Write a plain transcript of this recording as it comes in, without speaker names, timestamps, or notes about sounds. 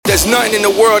There's nothing in the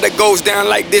world that goes down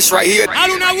like this right here.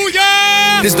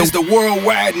 This is the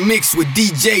worldwide mix with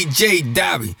DJ J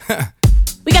Dobby.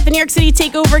 We got the New York City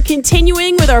Takeover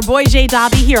continuing with our boy J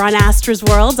Dobby here on Astra's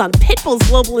World on Pitbull's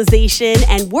Globalization.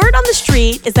 And word on the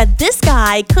street is that this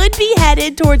guy could be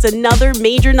headed towards another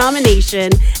major nomination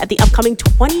at the upcoming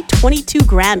 2022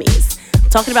 Grammys.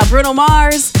 Talking about Bruno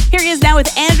Mars, here he is now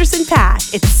with Anderson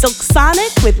 .Paak. It's Silk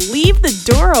Sonic with Leave the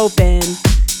Door Open.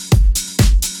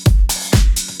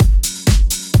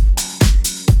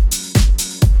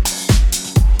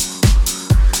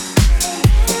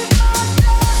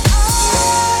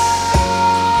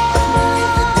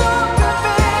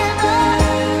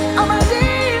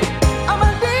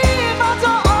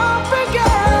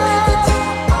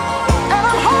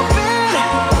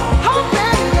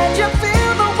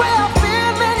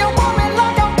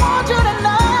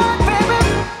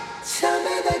 Tell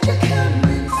me that you're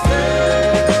coming through.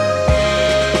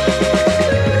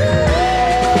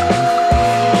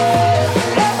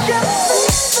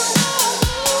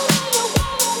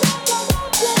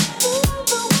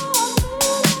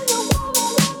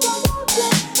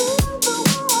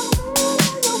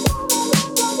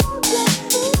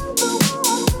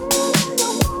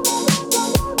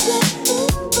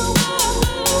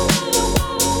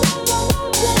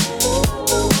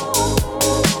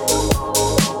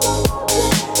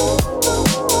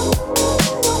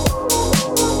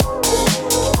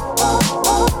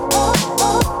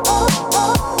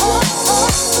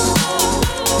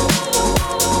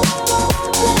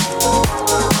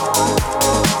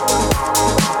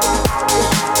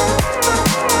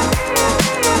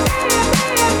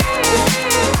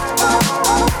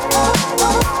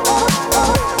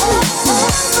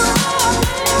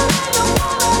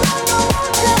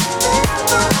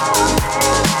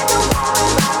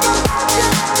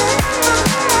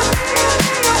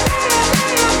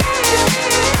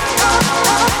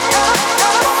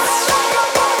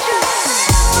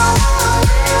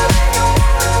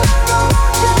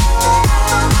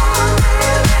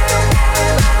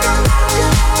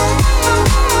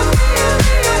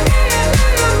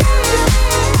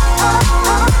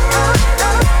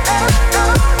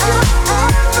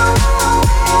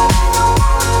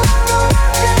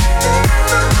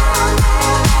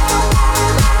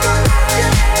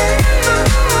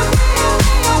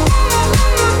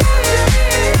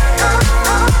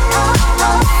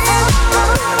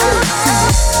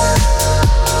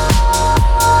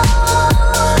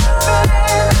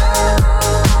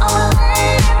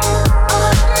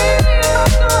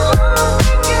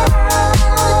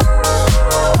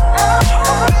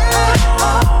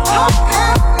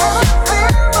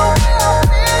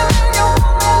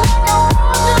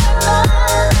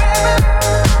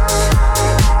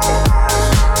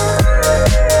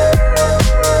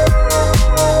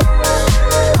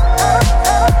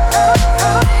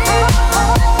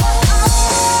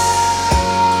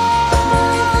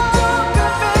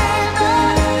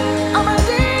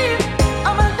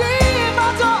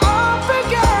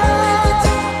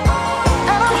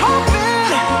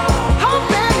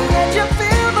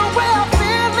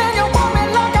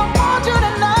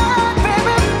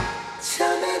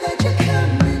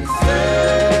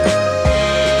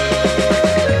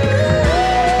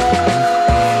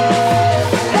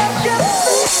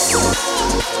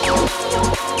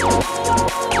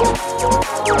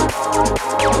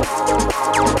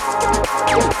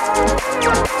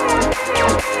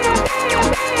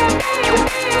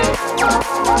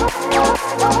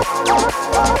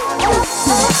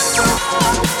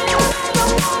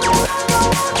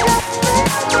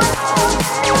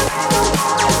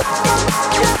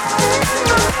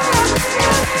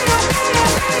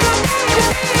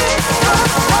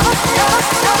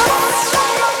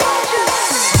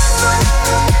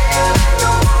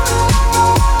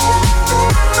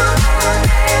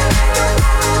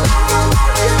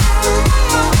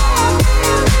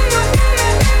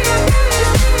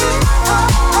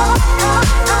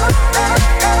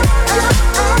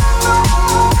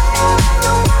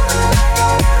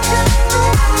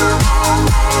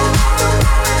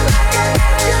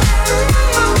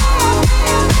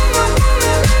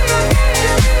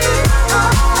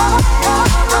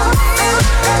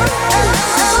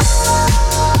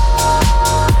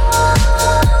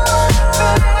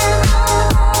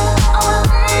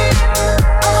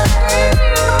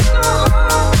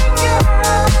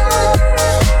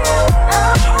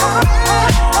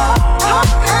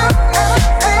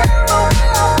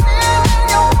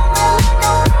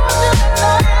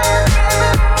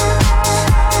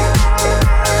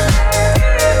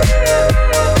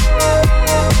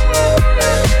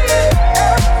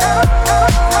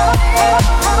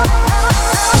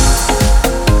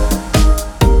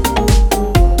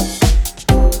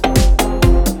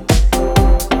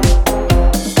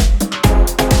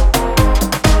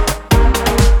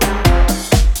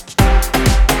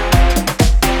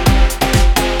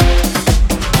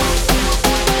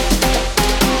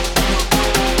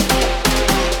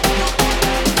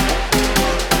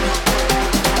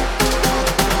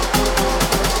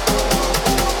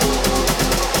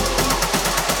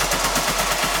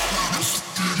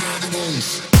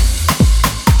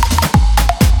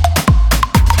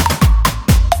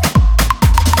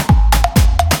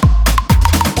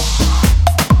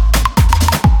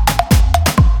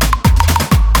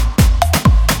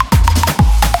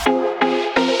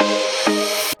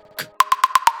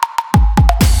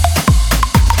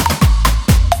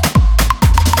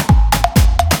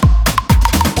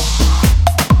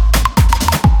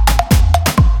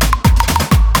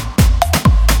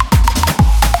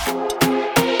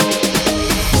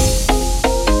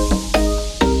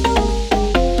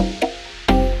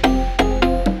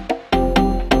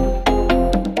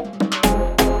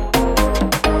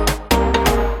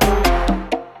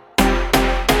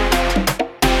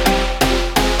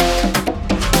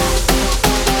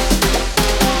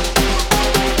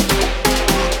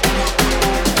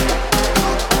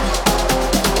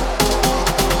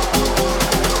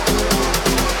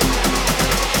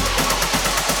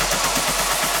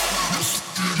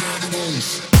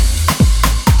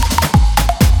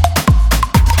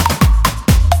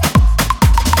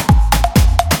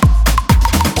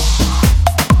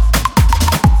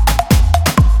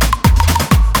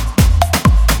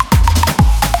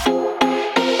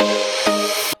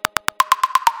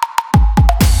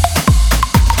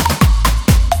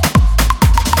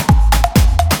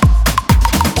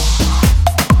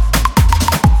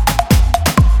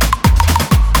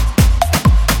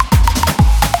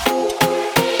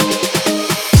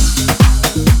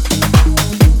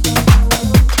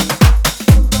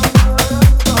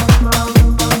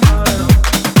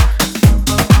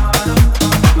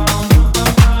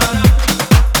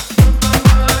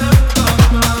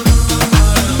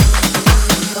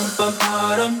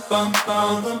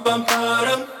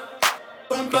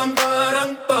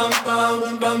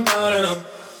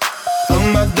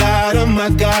 Oh my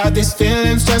God, these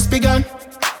feelings just begun.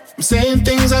 I'm saying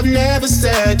things I've never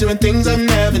said, doing things I've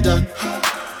never done.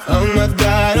 Oh my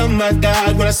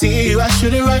God, when I see you I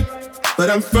should it right, but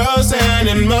I'm frozen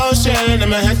in motion and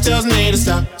my head tells me to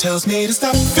stop.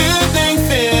 Feeling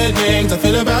feelings I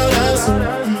feel about us.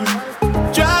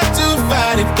 Try to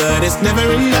fight it, but it's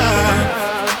never enough.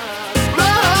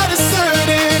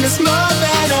 It's more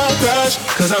than a crush,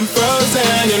 'cause I'm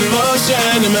frozen in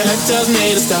motion and my head tells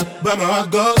me to stop, but my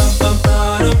heart goes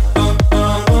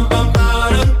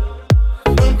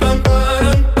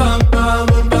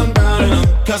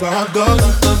cause my heart goes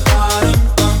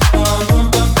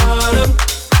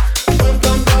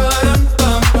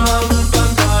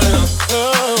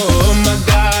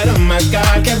oh my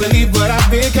God, can't believe what I've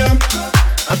become.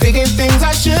 I'm thinking things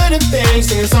I shouldn't think,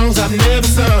 singing songs I've never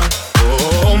sung.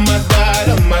 Oh my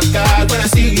God, when I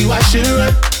see you I should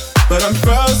run, but I'm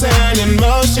frozen in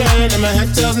motion and my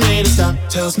head tells me to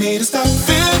stop.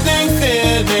 Feeling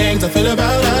feelings I feel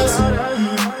about us.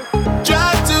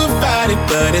 Try to fight it,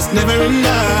 but it's never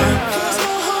enough.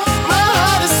 My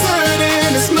heart is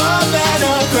hurting, it's more than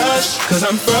a crush, 'cause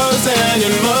I'm frozen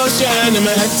in motion and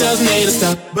my head tells me to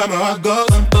stop, but my heart goes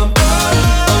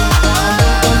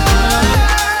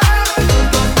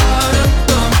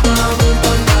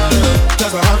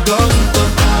cause my heart goes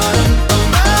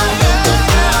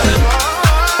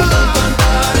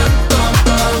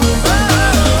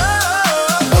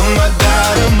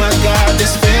oh my God,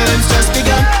 this feeling's just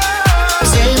begun.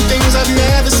 Saying things I've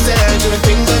never said, doing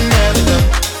things I've never done.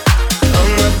 Oh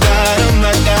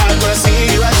my God, when I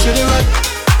see you I should've run,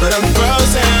 but I'm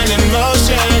frozen in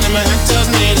motion and my head tells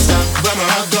me to stop, but my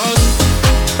heart goes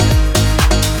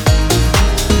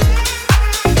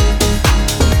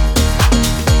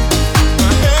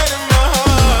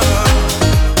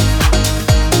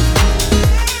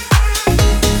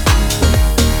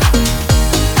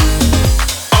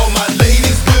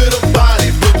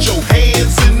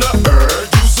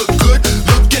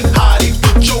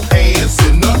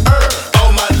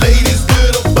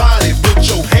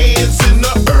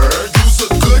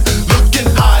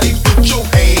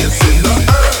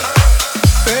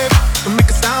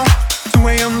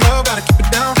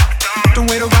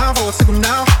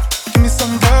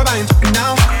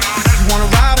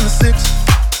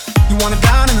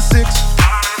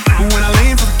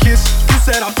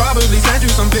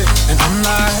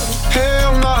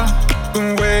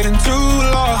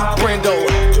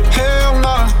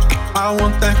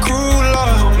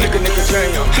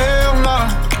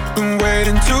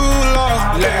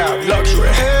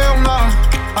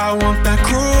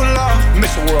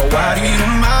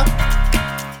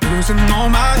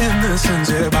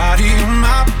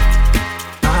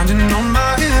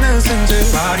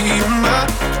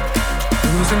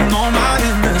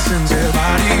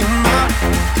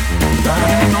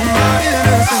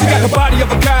She got The body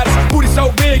of a goddess, booty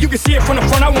so big, you can see it from the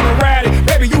front, I wanna ride it.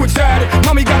 Baby, you excited,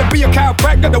 mommy gotta be a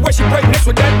chiropractor. The way she break next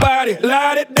with that body,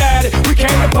 light it, daddy, we came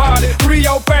to party.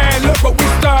 305, look what we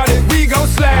started. We gon'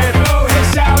 slide, go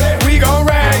ahead, shout it. We gon'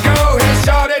 ride, go ahead,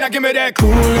 shout it. Now give me that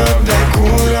cool up,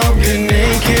 get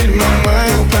naked, mamá.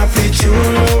 Papi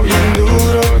chulo, bien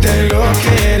duro, te lo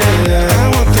quiere dar. I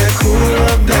want that cool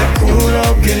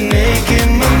up, get naked,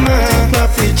 mamá.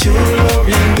 Papi chulo,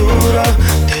 bien duro,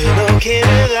 te lo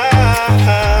quiere dar.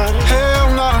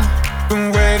 Hell no,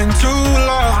 been waiting too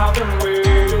long.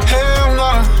 Hell no,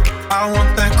 I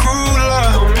want that cool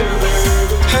up.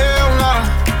 Hell no,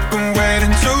 been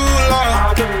waiting too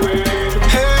long.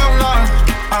 Hell no,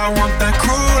 I want that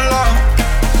cool up.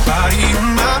 Body of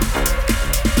mine,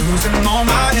 losing all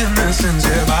my innocence.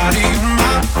 Yeah, body of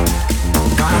mine,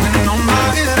 finding all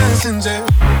my innocence. Yeah.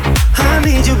 I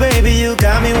need you, baby, you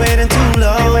got me waiting too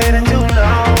long.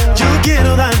 Yo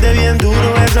quiero darte bien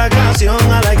duro esa canción.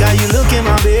 I like how you look in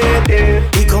my bed,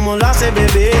 y como lo hace,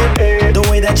 bebé. The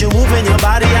way that you move in your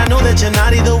body, I know that you're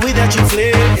naughty. The way that you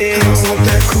flip. I want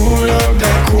that cool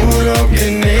up,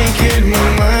 get naked,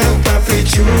 mamá. Papi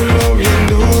chulo, bien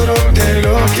duro, te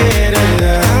lo quiere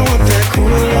dar. I want that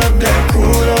cool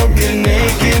up, get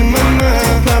naked, mamá.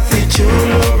 Papi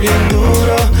chulo, bien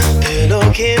duro, te lo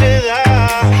quiere dar.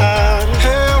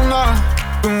 Hell no,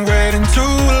 been waiting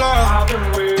too long.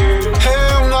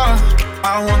 Hell no,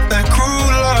 I want that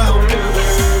cool up.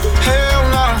 Hell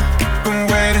no, been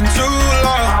waiting too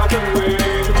long.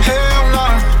 Hell no,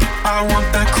 I want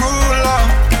that cool up.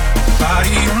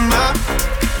 Body of mine,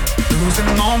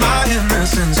 losing all my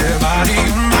innocence. Yeah, body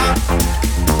of mine,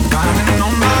 finding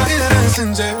all my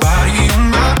innocence. Yeah, body of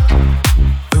mine,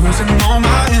 losing all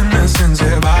my innocence.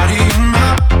 Yeah, body of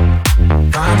mine,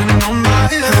 finding all my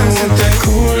innocence. I want that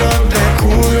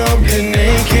cool up, get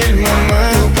naked, mamá.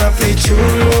 Papi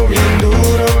chulo, bien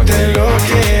duro, te lo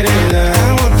quiere dar. I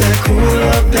want that cool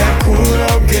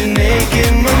up, get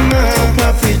naked, mamá.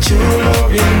 Papi chulo,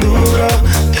 bien duro,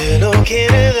 te lo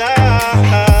quiere dar.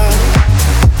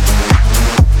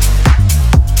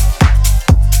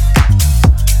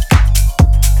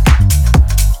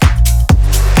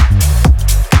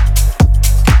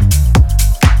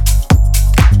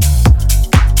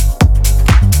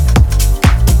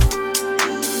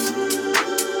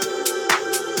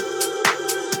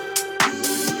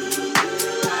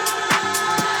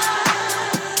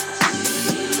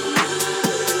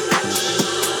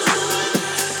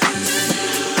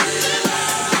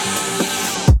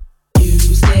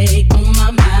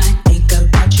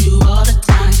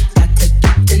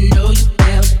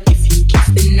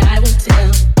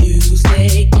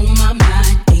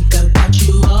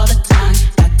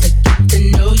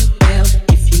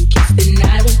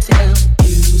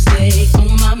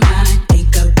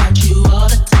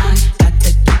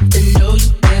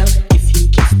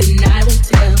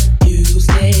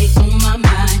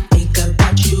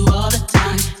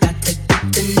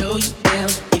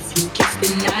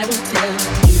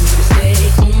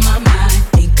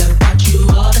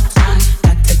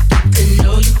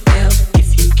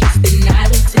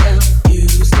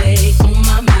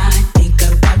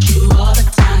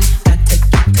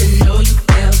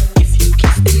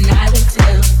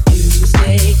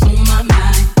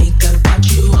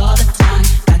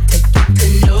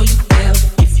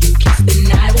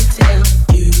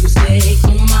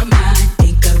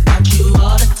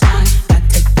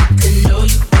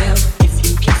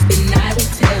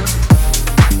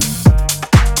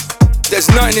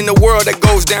 In the world that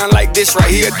goes down like this right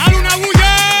here.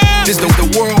 This is the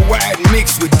worldwide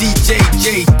mix with DJ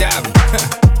J Davin.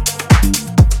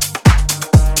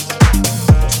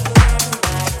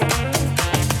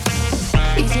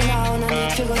 Easy now, no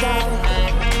need to go down.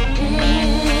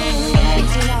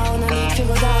 Easy now, no need to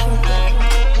go down.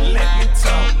 Let me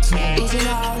talk to you. Easy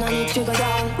now, no need to go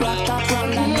down. Rock that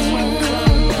one like this one.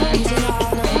 Easy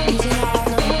now, no, easy now, no,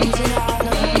 easy now, no, easy now,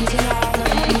 no, easy now, no,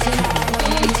 easy now,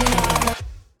 no.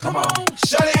 Come on,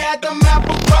 shawty had them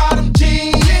apple bottom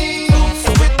jeans, boots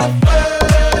with the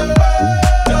fur.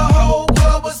 The whole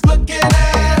club was looking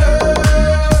at her.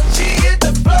 She hit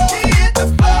the floor,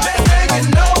 next thing you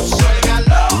know, shawty got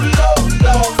low.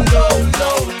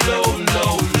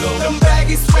 Them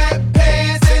baggy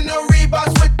sweatpants and the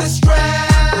Reeboks with the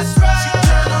straps. She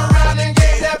turned around and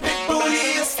gave that big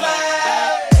booty a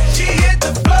slap. She hit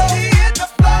the floor,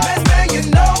 next thing you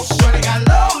know, shawty got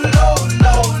low.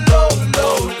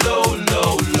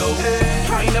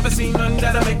 I ain't never seen nothing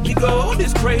that'll make me go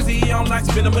this crazy all night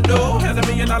spinning my dough. Had $1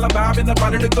 million vibe in the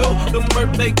body to go. Them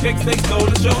birthday cakes, they stole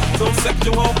the show. So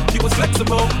sexual, she was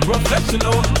flexible,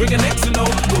 professional, drinking Xano.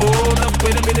 Hold up,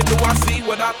 wait a minute, do I see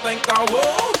what I think I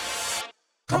will?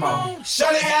 Come on.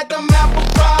 Shawty had them apple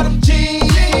bottom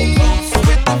jeans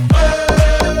with the fur.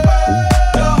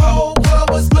 The whole club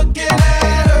was looking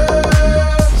at her.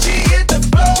 She hit the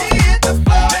floor,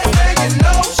 next thing you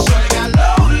know, shawty got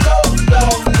low.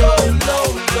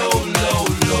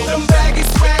 Them baggy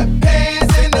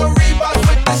sweatpants and the Reeboks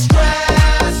with the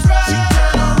straps. She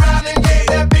turned around and gave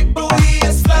that big booty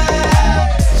a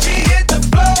slap. She hit the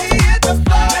floor,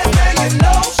 next thing you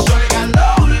know, shawty got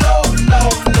low.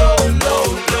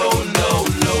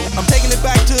 I'm taking it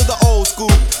back to the old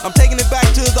school. I'm taking it back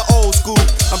to the old school.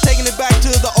 I'm taking it back to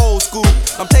the old school.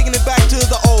 I'm taking it back to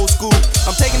the old school.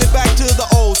 I'm taking it back to the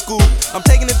old school. I'm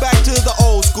taking it back to the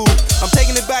old school. I'm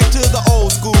taking it back to the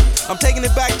old school. I'm taking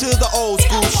it back to the old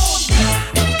school.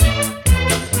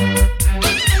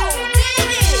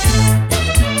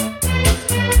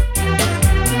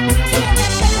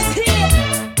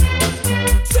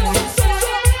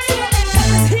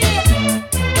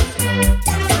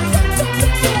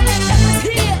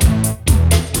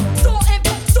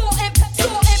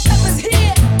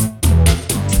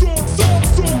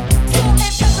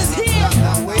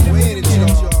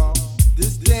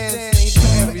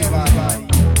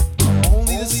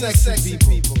 Sexy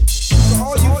people. So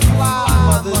all you fly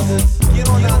mothers, get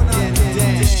on out there and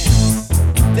dance.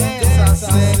 Dance, I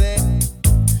said.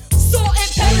 Salt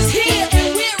and pepper's here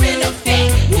and we're in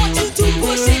effect. Want you to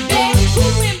push it back.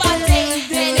 Moving my days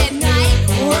then at night,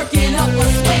 working up a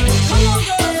sweat. Come on,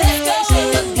 girls, let's go. Show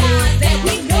the guys that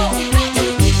we know how to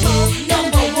become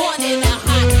number one in the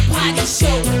hot body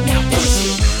show. Now push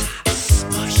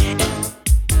it,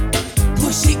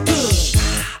 push it good.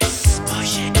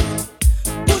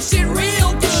 Push it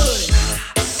real good.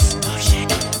 Push it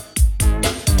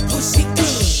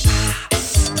good.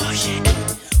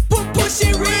 Push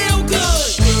it real good.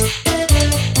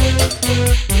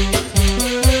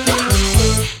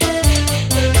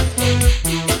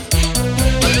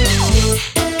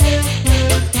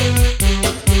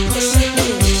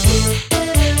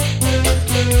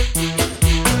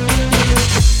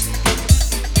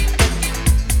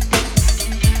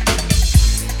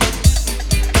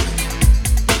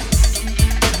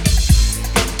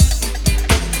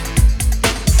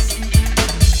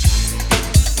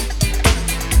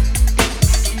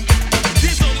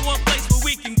 There's only one place where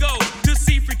we can go to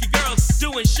see freaky girls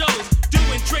doing shows,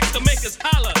 doing tricks to make us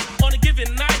holler. On a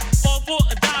given night, all for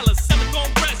 $1.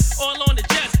 Silicone breasts, all on the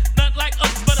chest. Not like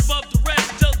us, but above the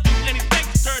rest. They'll do anything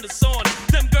to turn us on.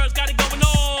 Them girls got it going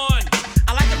on.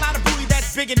 I like a lot of booty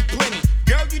that's big and plenty.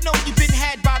 Girl, you know you've been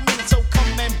had by me, so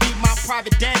come and be my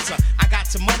private dancer. I got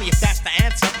some money if that's the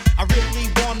answer. I really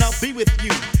wanna be with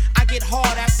you. I get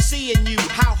hard after seeing you.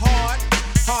 How hard?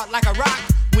 Hard like a rock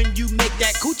when you make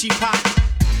that coochie pop.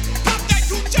 Pop that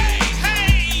coochie,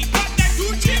 hey! Pop that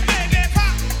coochie, baby,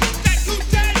 pop that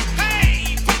coochie,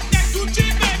 hey! Pop that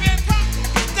coochie, baby, pop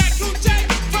that coochie,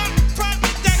 pop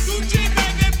that coochie,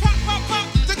 baby, pop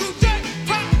the coochie,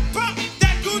 pop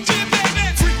that coochie, baby.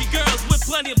 Freaky girls with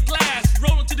plenty of class,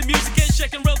 rolling to the music and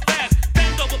shaking real fast.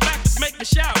 Bend over backwards, make me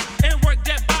shout, and work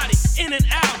that body in and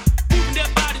out. Moving their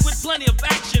body with plenty of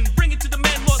action, bring it to the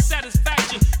man more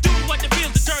satisfaction. Doing what they feel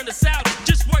to turn us out.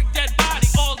 Just work that body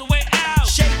all the way out.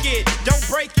 Shake it, don't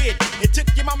break it.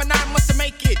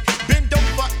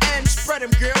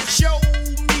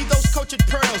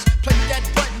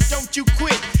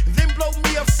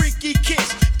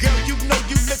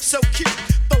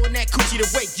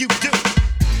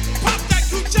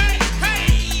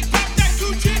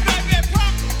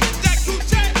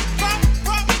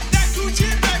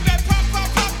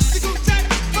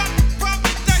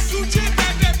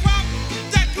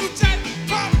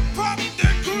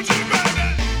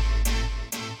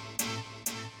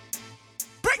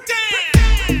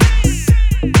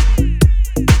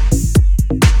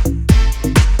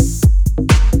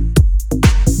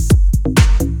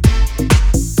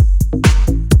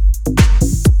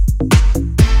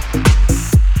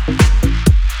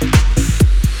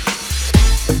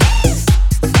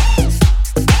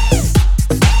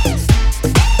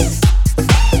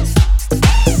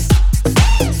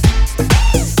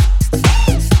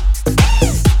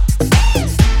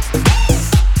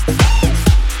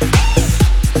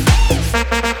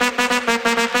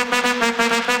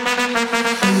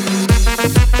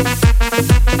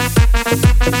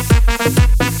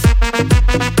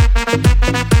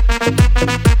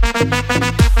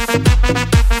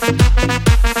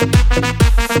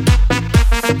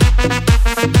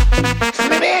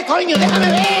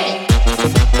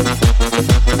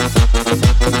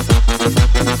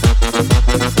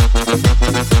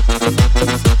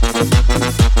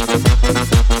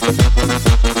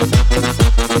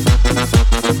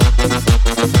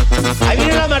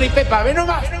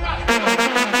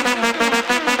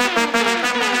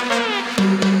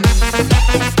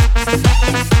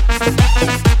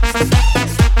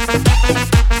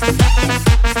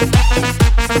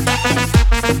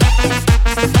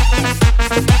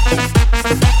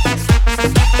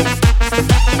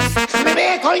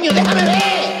 coño, déjame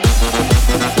ver.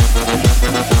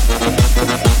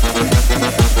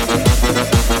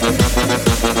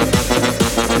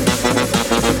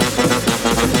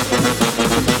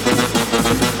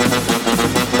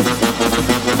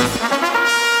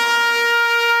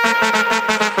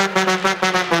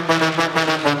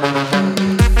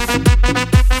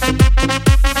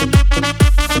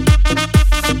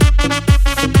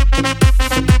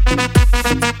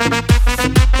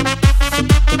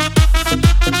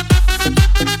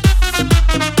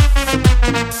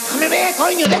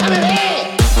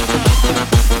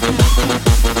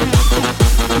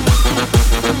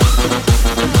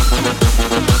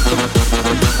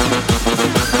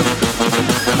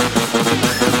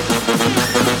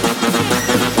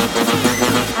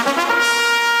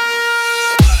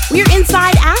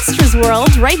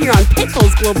 Right here on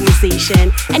Pitbull's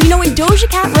Globalization. And you know, when Doja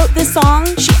Cat wrote this song,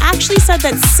 she actually said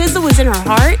that SZA was in her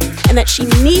heart and that she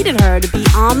needed her to be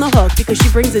on the hook because she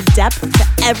brings a depth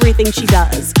to everything she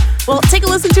does. Well, take a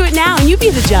listen to it now and you be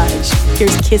the judge.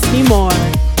 Here's Kiss Me More.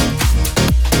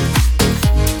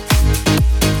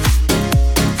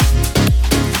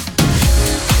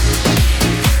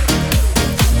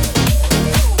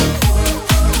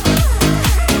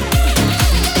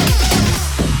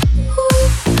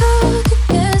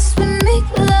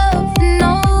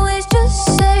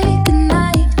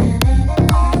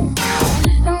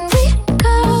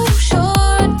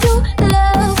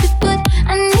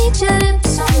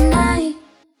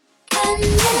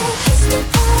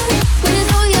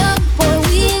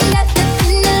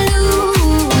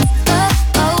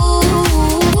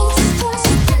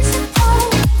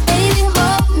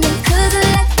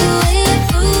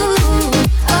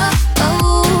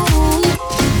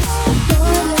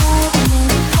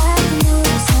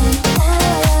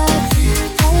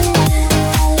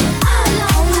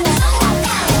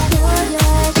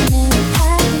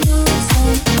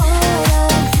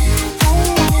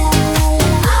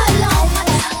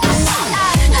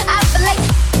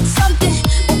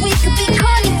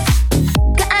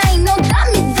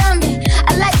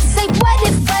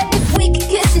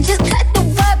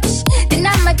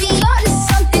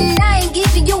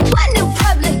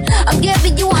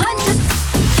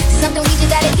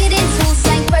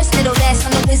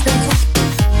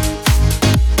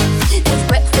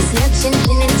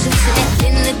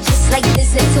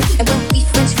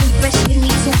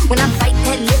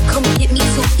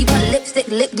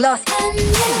 Lip gloss.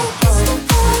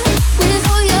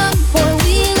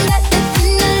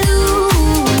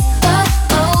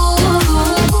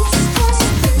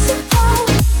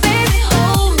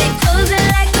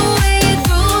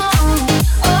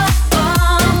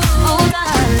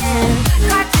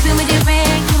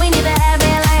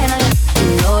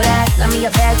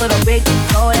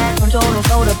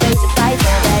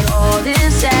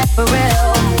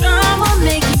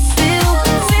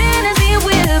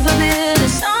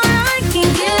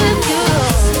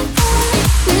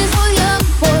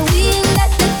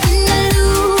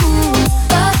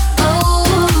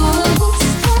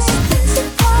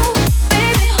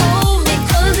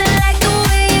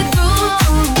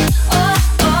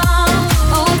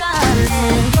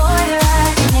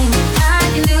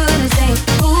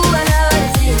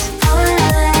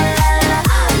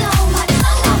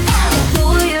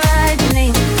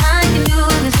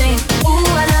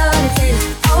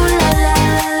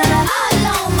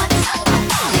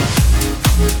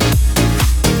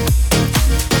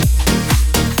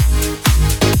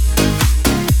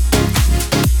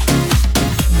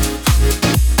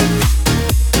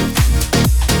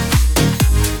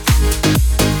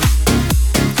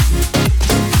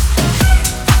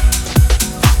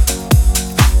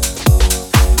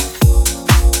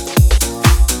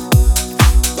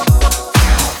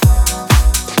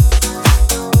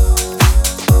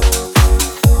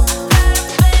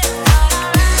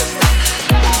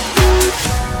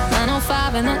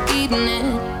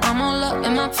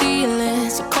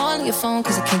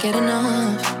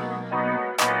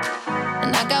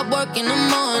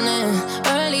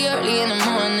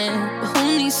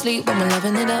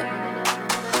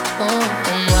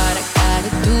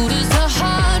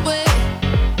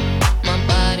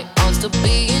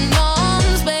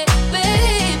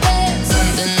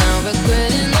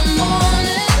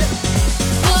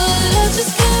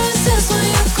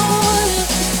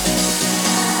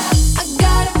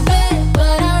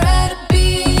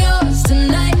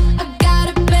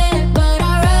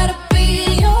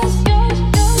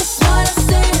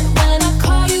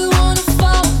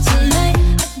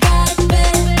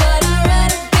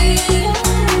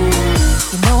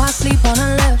 You know I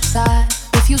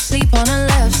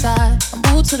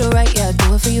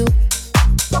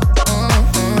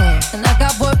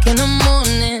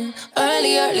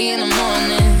early in the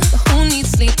morning. But who needs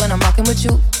sleep when I'm rocking with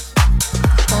you?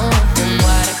 And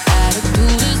what I gotta do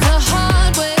is the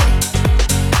hard way.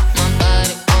 My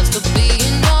body wants to be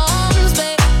in your arms,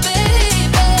 baby.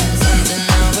 Something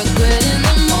I regret in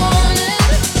the morning.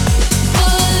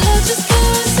 But love just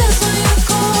can't resist when you're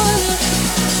calling.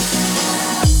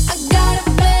 I got a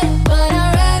bed, but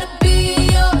I'd rather be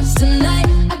yours tonight.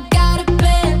 I got a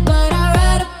bed, but I'd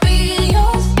rather be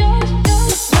yours.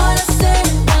 That's what I said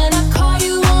when I call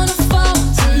you on the phone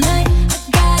tonight. I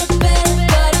got a bed,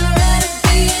 but I'd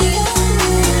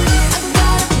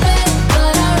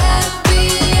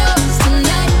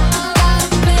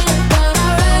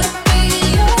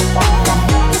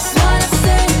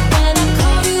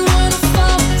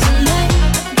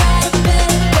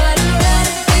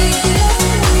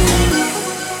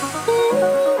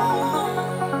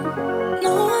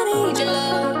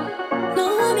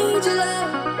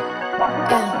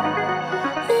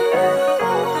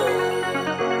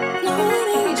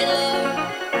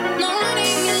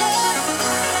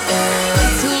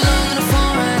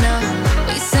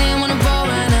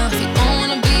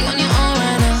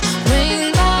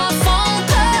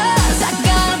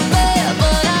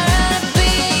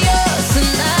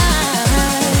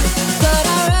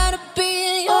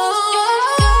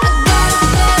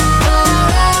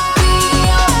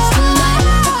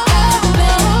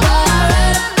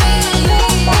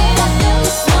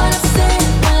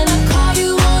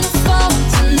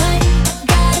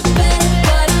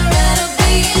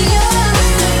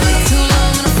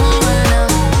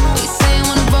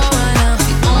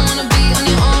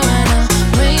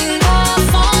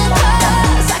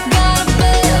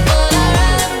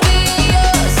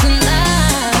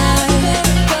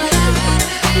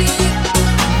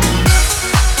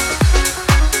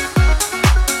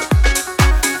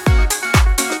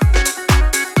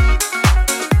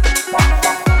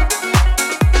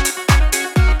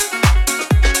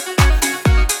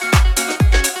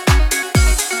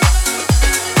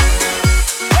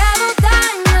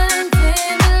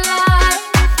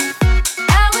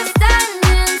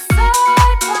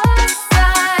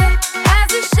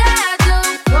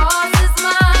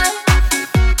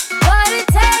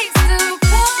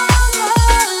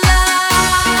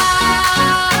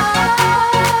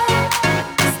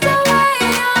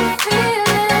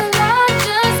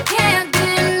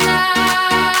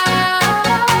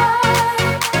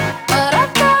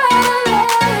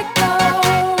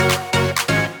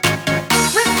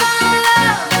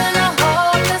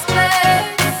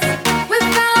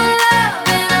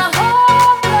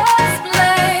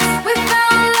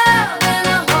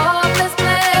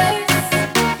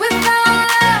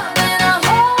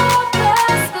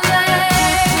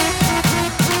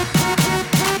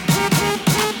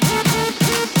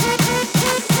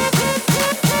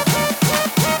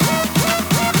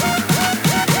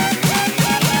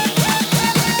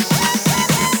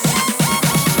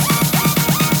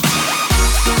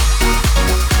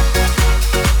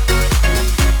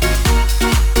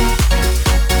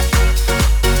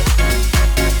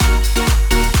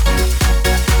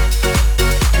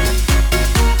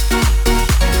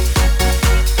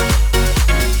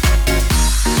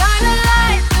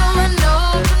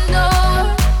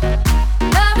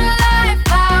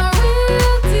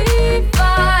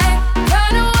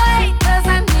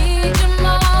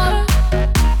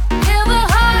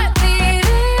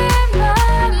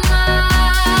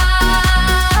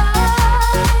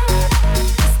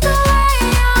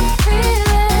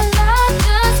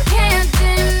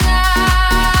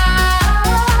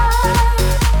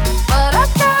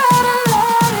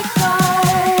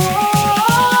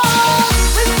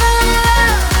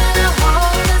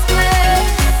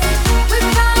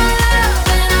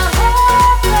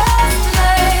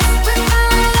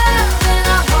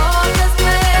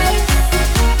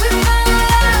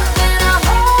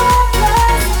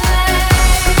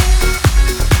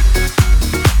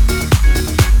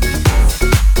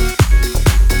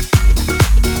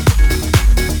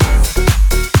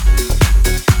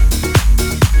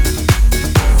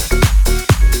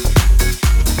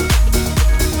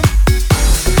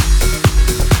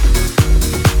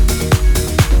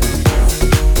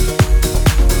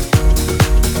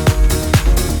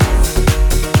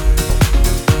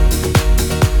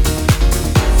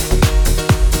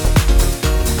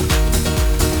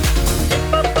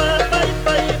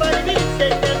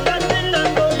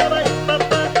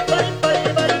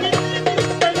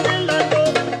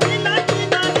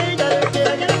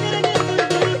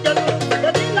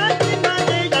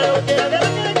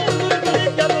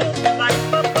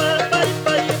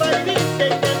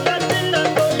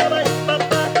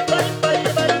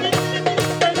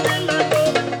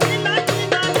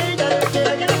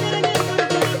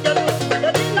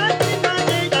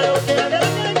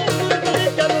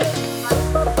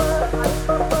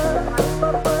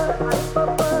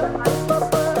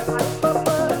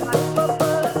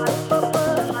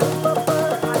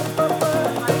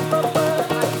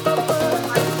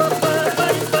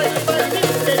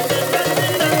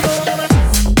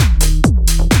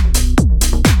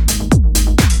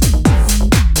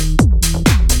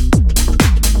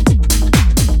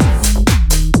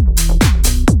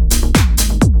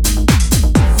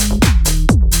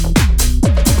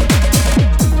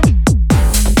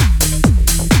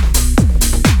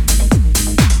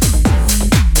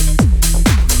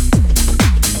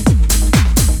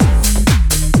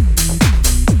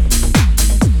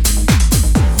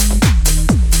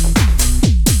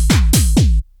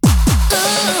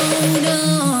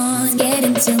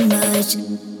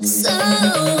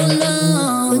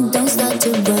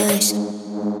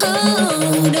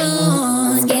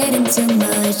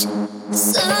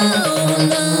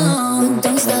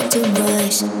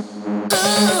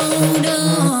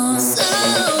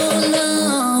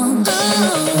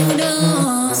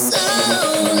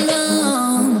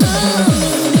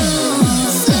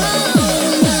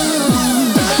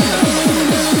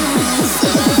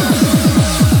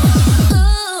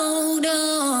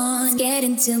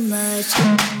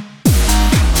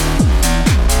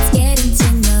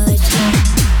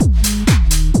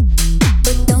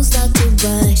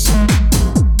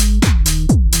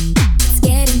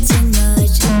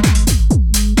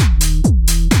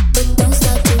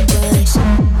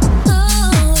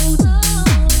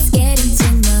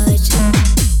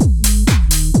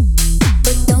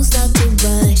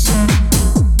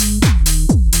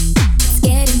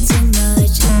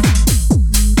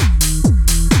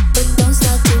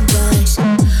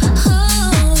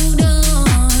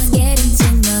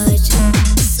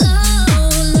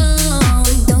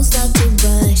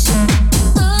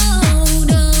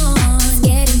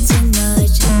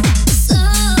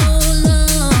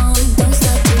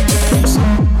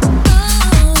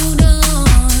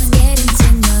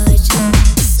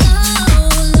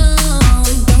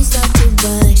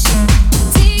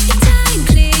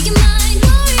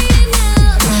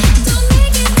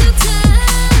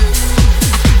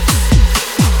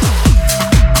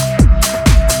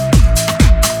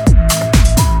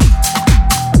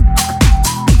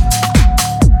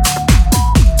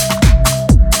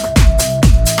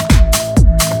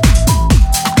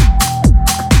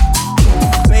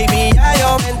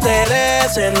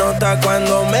se nota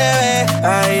cuando me ves.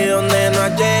 Ahí donde no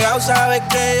has llegado, sabes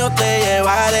que yo te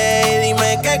llevaré. Y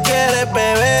dime qué quieres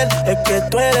beber, es que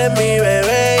tú eres mi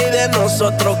bebé. Y de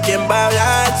nosotros, ¿quién va a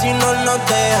hablar si no nos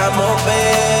dejamos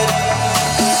ver?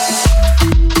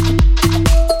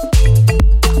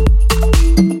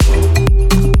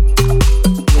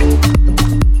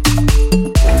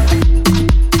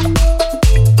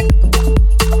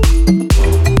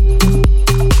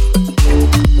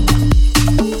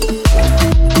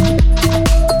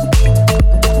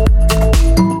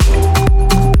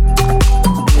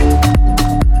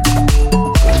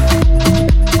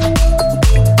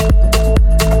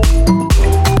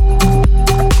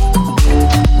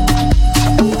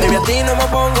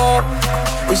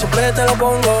 Te lo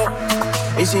pongo.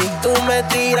 Y si tú me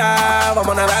tiras,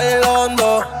 vamos a nadar el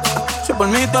hondo. Si por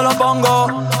mí te lo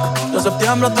pongo, de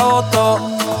septiembre hasta agosto.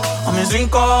 A mis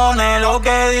rincones, lo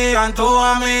que digan tus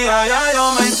amigas, ya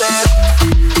yo me enteré.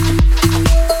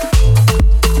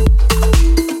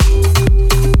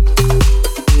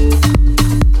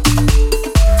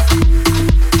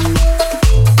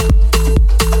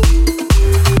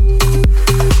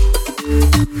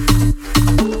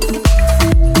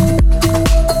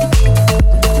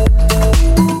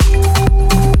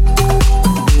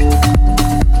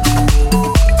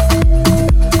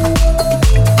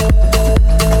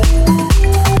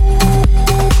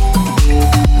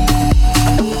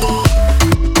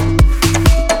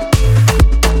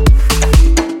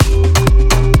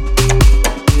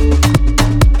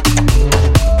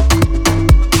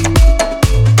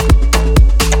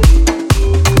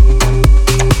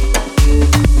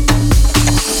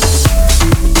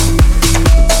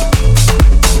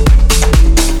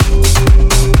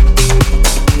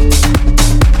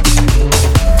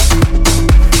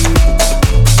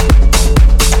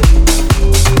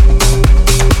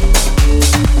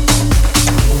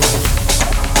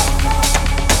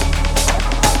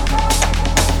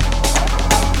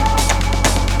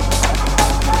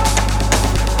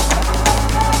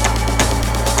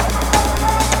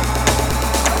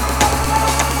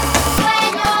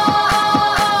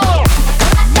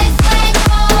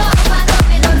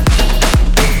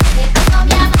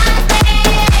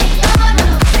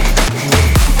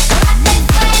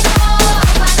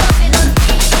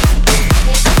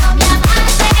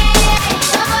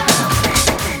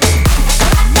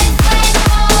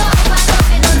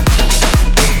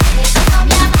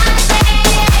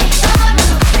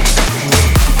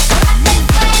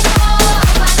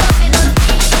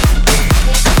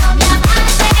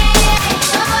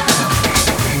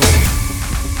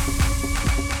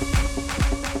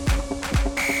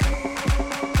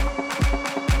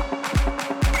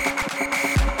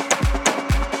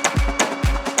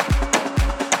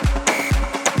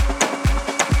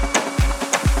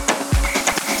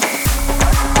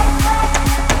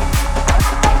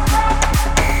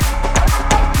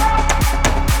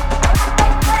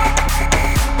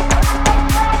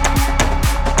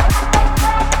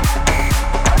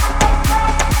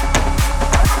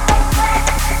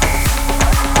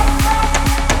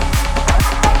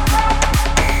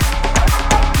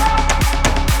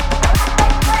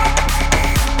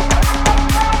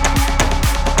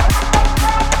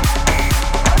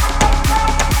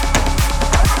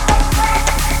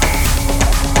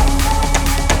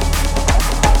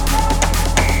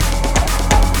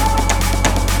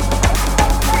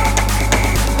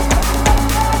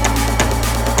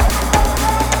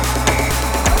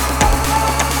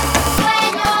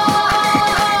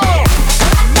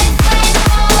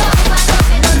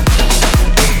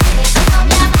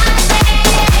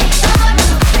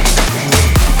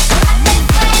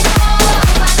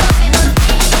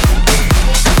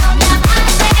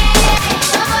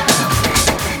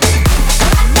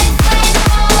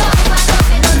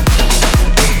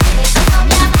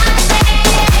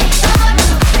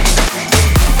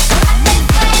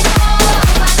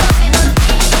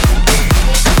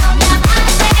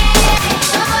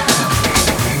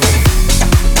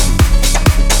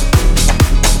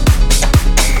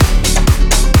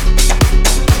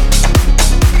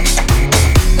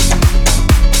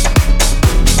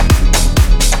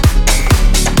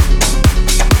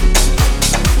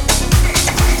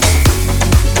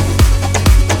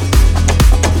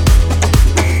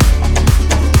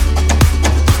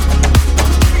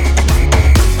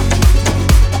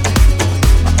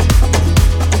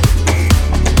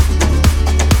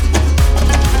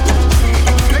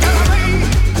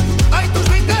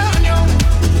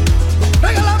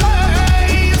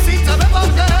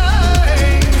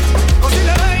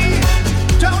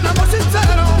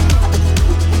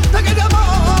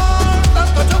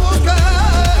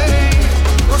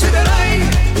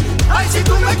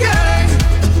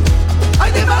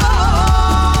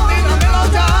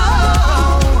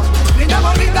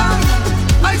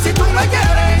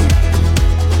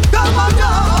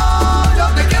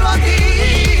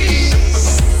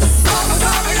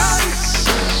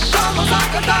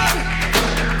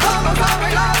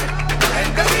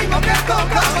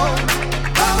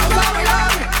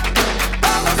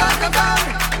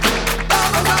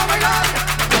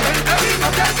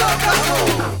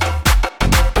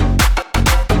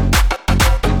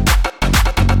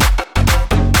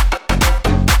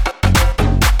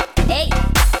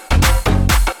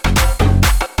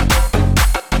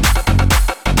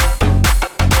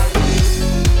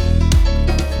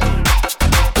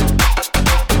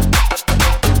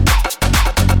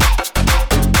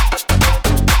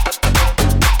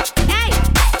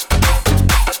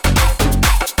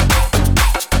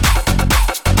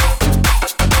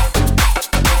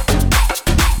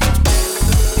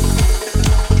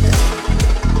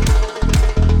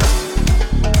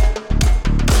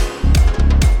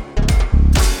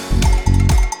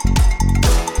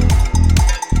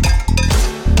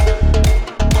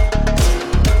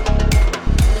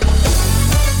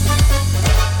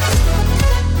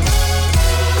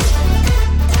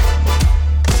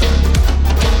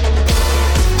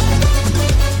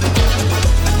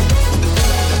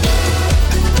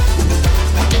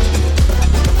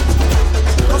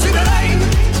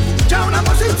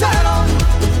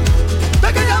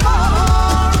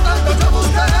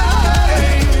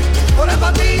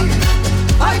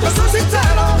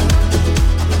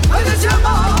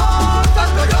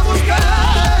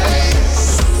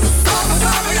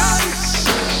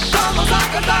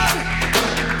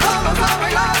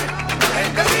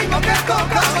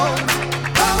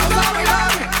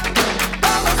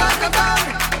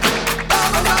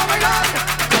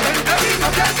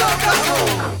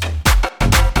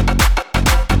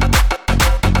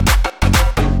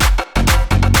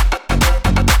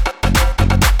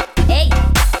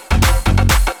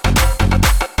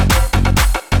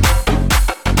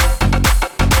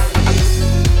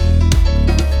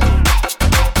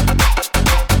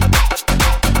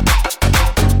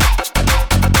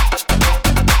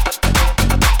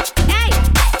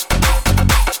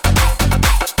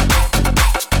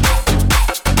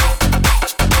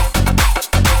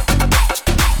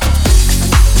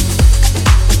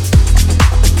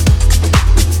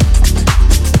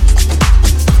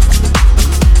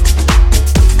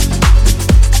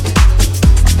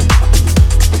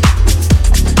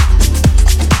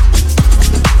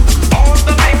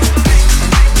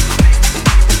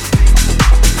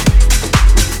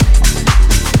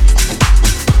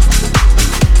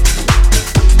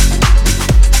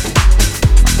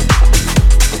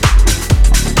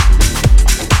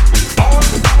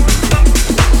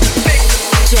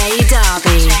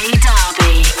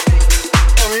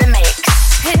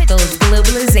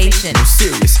 station.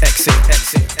 Sirius XM.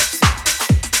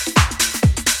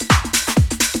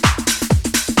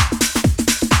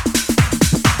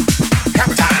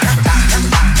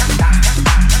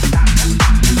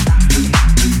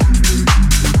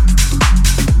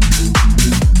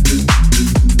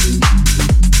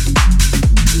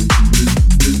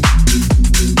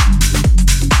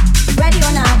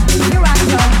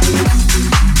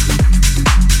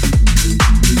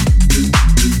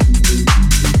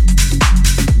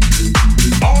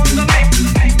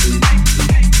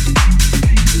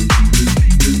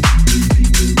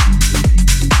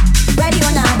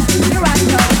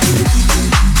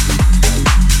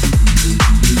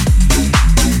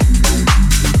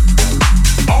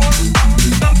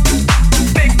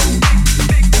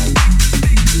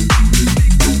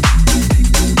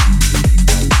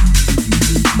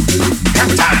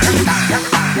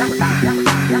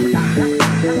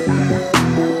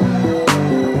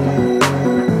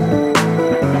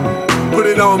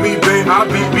 On me, babe, I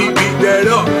beat that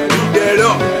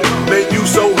up. Make you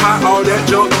so hot, all that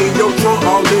junk in your trunk,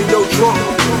 all in your trunk.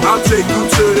 I'll take you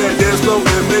to that dance floor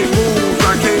and make moves.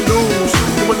 I can't lose.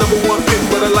 You my number one pick,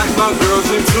 but I like my girls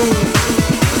in tune.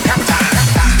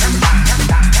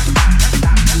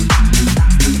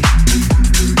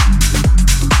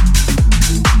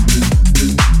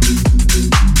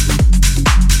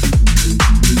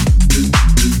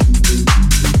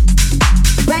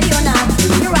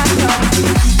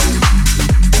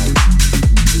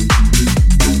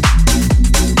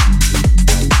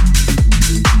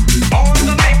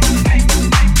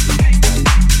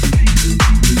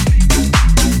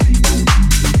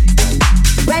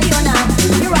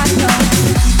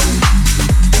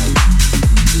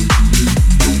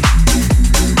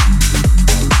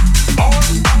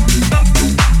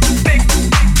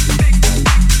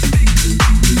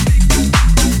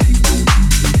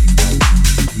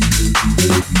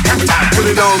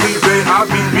 On me, babe, I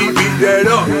beat that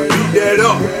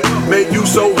up. Make you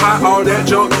so hot, all that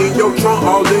junk in your trunk,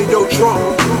 all in your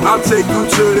trunk. I'll take you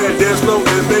to that dance floor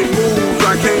and make moves.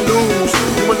 I can't lose.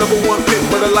 You my number one pick,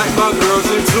 but I like my girls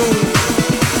in tune.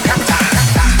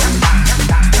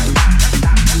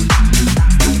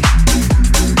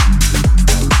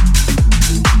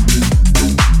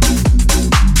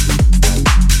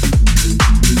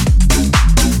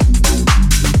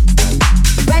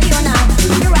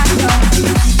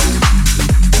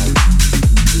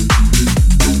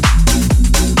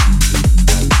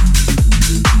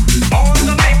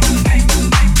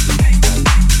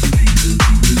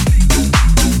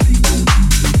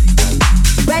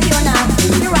 Ready or not?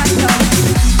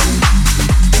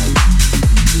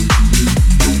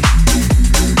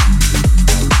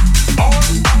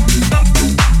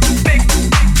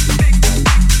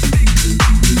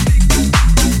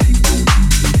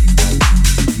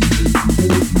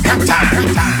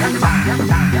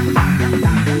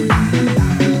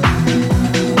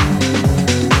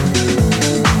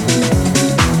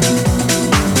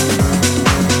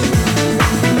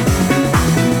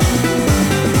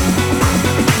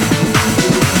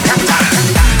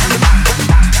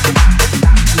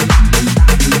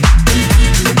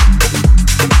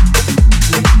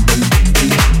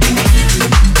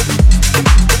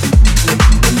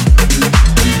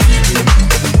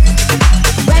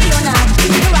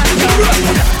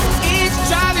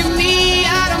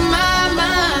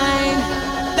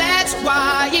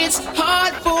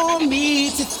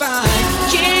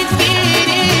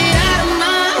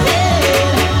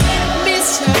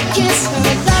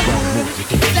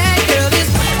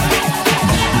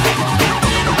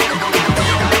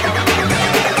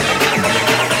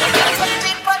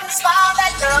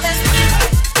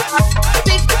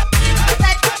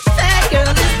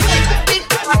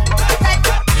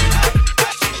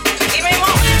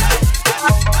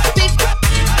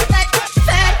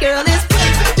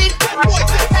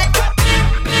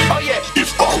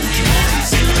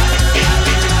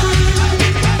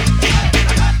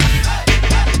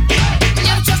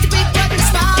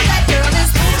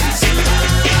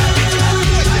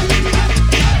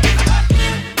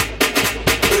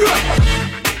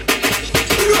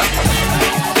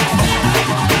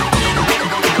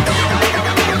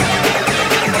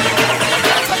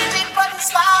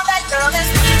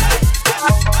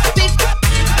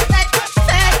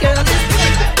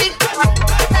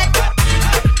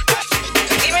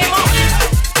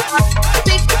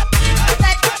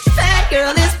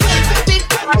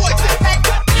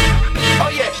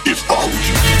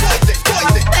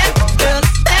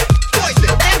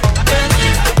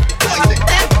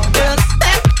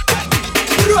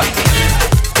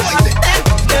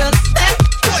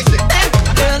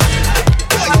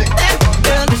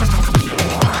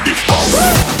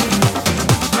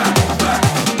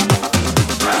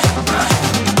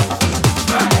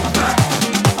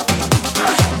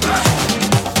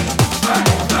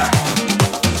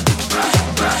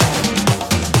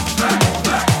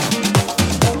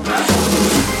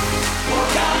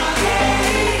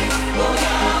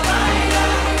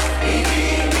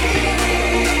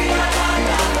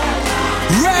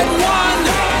 right one.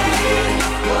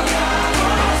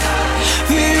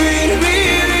 Vivir mi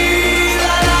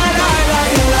vida, la, la, la,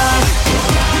 la.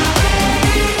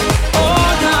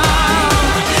 Oh, no.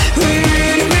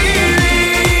 Vivir mi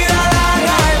vida, la,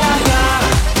 la, la, la.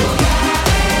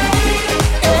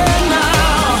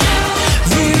 Now.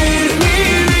 Vivir mi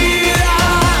vida.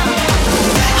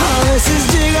 A veces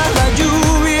llega la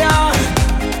lluvia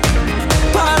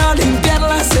para limpiar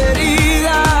las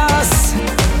heridas.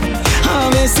 A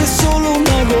veces solo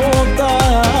una gota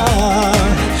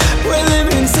puede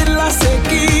vencer la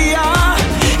sequía.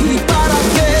 ¿Y para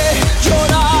qué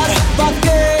llorar? ¿Para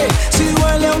qué? Si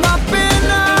duele una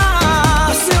pena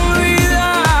se olvida.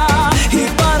 ¿Y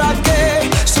para qué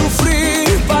sufrir?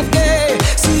 ¿Para qué?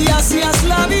 Si así es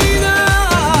la vida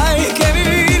hay que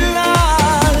vivirla,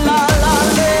 la, la,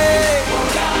 ley.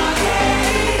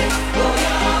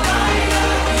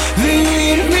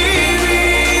 Vivir mi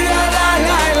vida, la,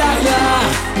 la, la, la.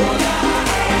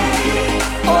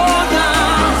 Oh, no.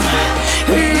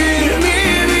 Vivir mi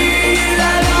vida,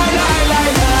 la, la, la,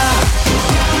 la.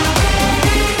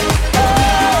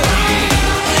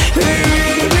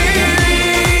 Vivir mi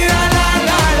vida, la,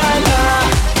 la, la, la.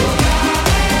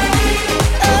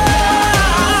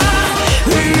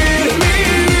 Vivir mi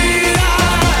vida.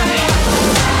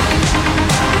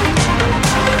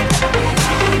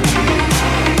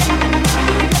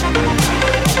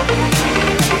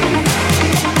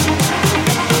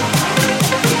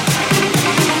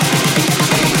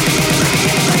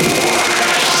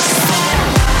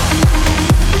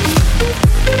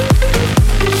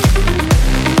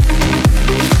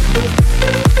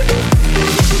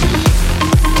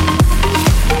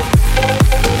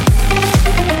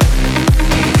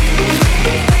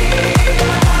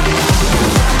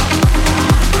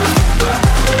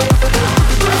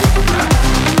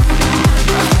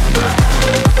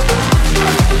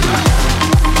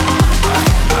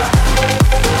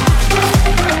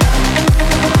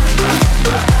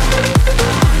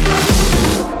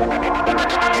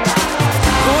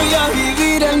 Voy a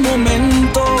vivir el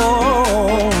momento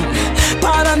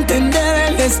para entender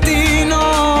el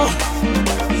destino.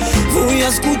 Voy a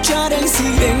escuchar el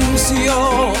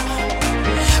silencio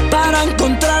para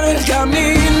encontrar el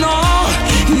camino.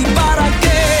 ¿Y para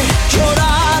qué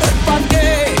llorar? ¿Para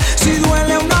qué? Si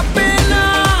duele una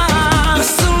pena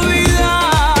se olvida.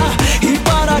 ¿Y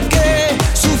para qué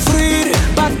sufrir?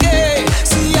 ¿Para qué?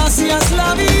 Si así es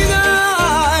la vida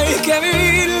hay que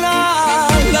vivirla,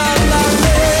 la, la,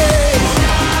 ley.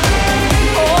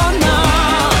 Oh, no.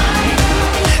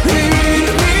 Vivir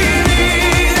mi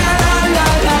vida, la, la,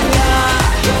 la, la.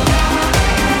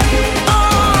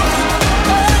 Oh,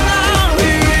 no.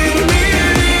 Vivir mi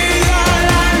vida.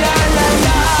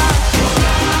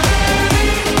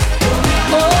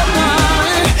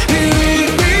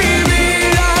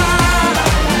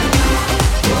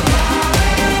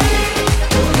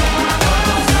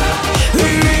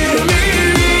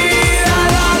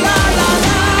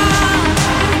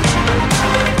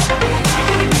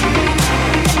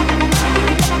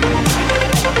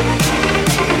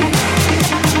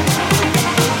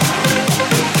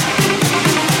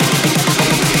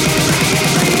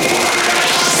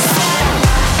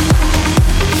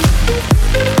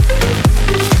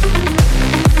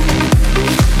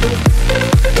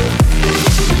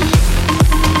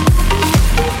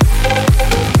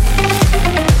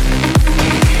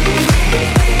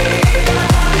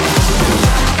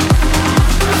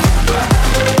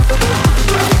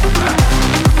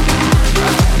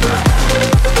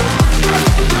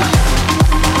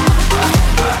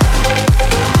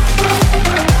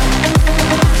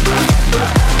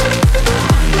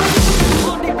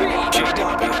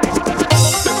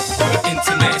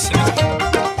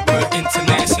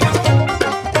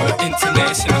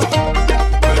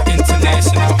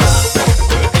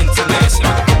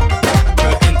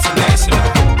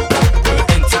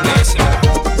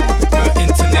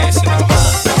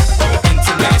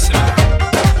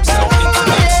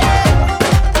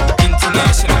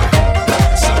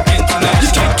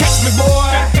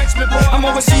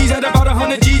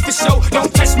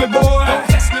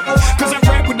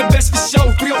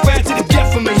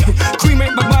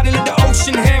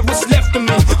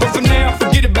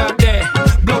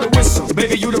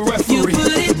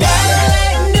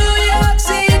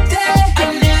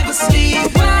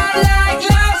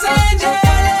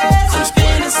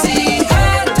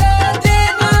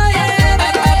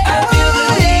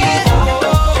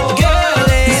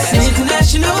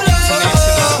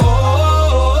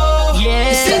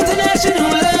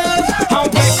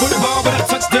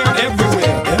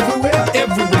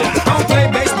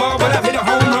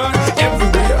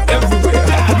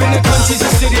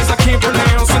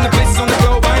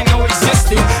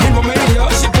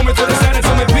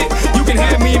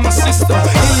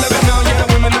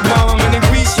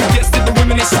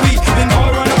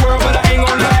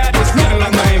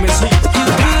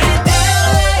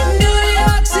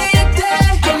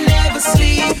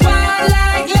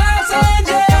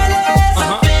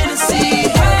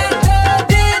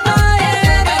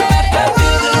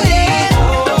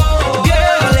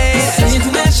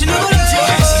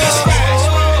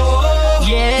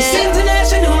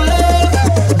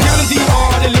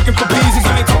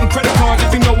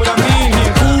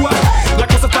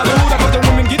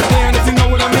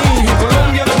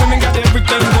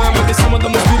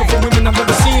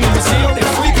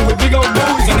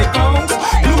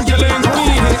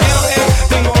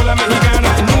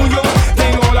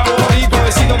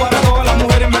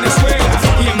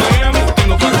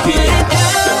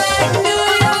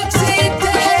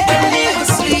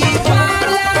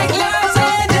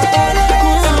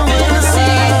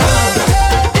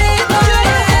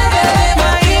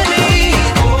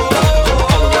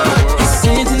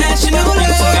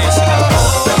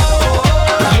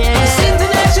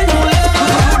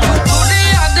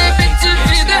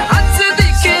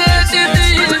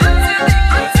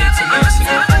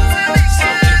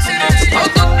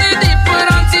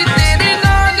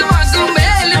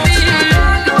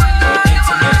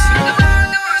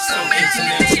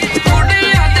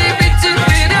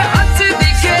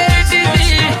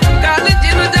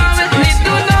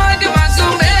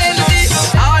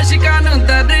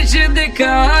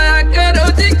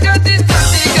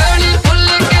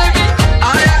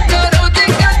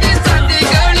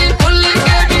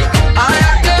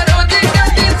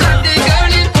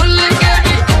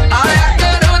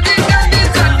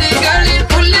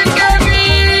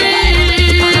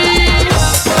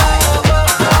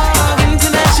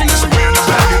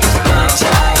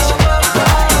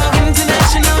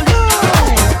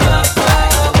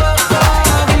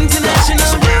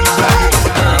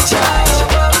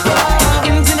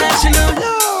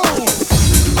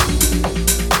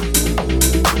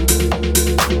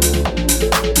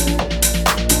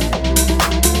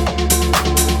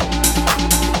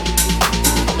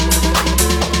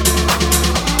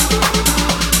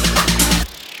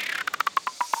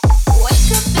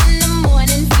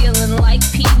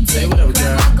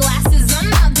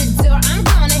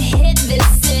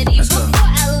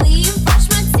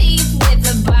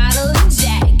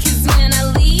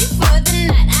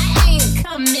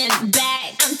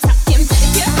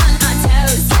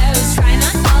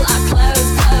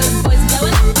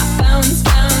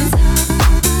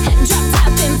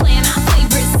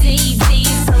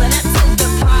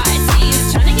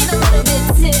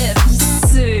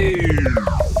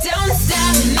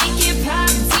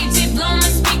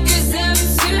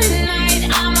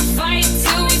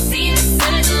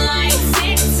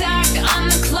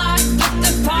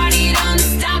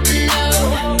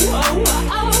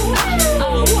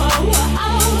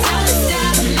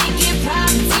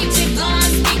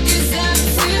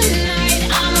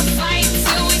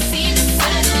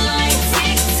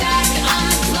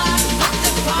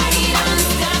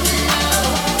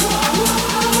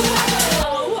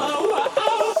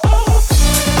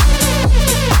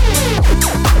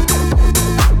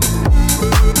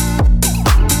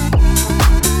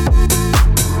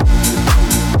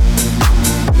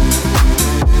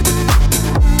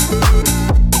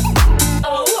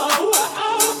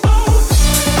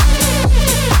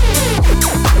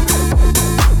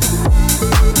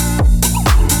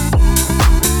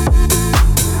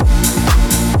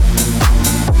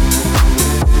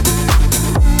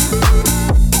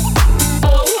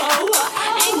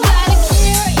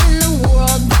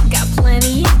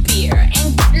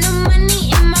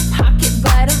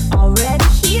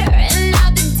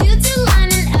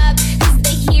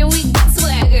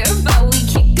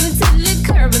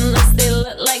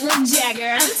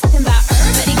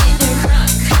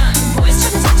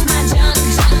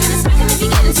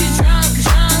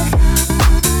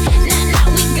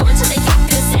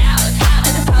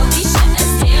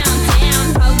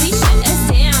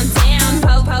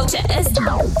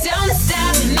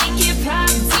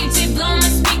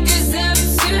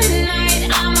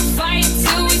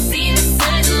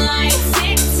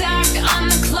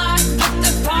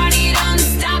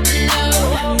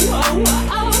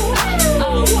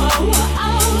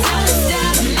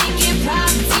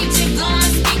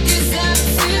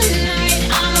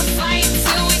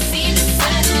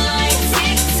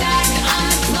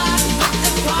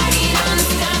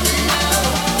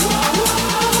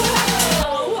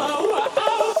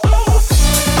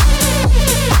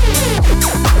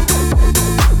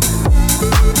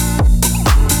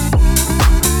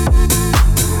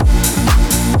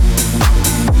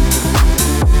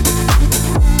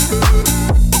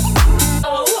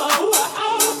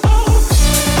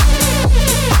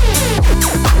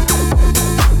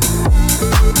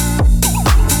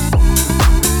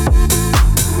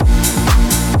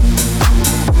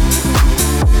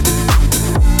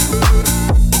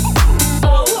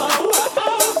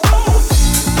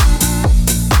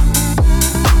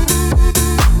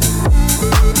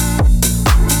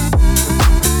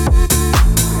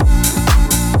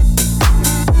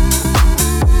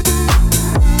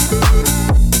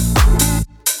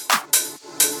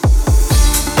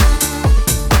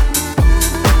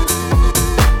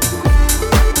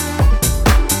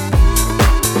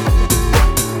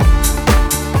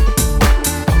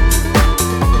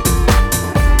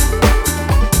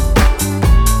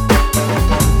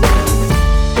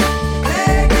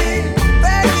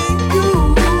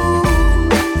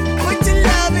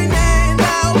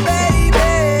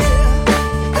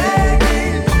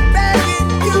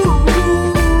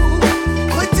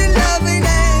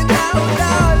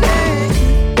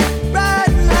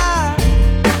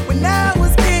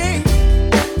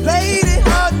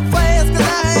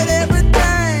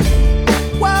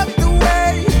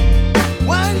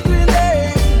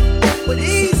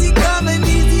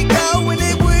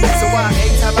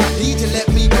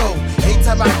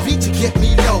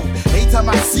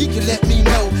 you can let me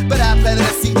know. But I planted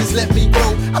a seed, just let me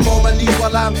grow. I'm on my knees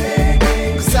while I'm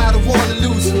begging, cause I don't wanna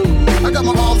lose you. I got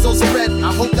my arms all spread,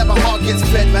 I hope that my heart gets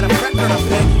fed. Matter of fact, I'm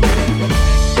begging.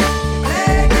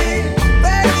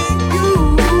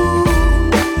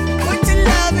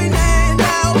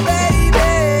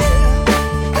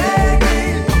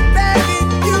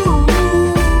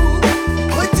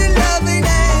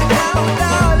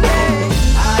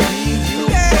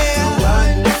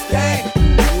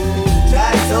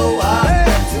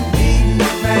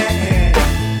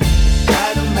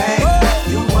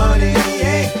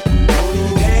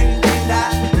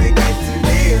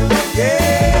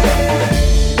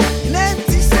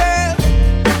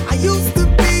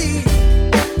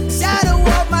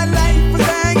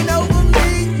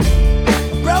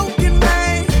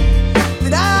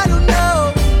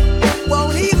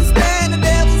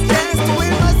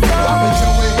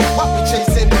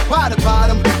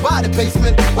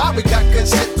 Why we got good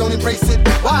shit, don't embrace it?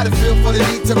 Why the feel for the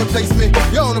need to replace me?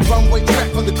 You're on the runway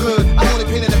track from the good. I'm only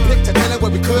painting a picture, telling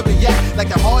where we could be at. Like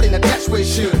a heart in a dash where it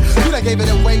should. You done gave it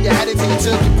away, you had it till you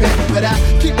took your pick. But I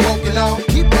keep walking on,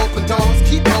 keep open doors,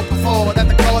 keep open forward. That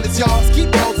the call is yours, keep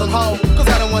those on hold. Cause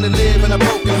I don't wanna live in a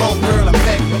broken home, girl, I'm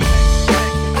begging.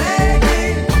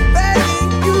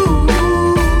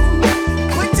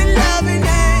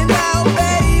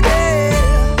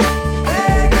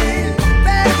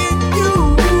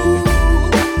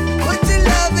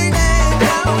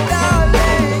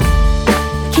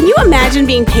 Imagine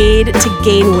being paid to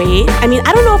gain weight. I mean,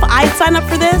 I don't know if I'd sign up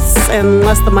for this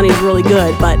unless the money's really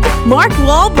good, but Mark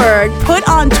Wahlberg put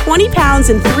on 20 pounds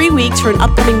in 3 weeks for an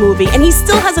upcoming movie, and he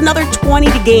still has another 20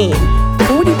 to gain.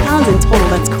 40 pounds in total,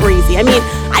 that's crazy. I mean,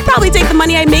 I'd probably take the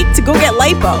money I make to go get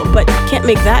lipo, but can't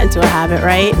make that into a habit,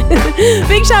 right?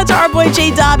 Big shout out to our boy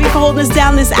Jay Dobby for holding us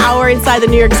down this hour inside the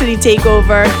New York City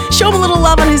Takeover. Show him a little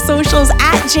love on his socials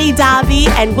at Jay Dobby,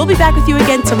 and we'll be back with you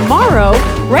again tomorrow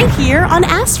right here on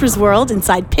Astra's World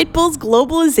inside Pitbull's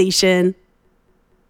Globalization.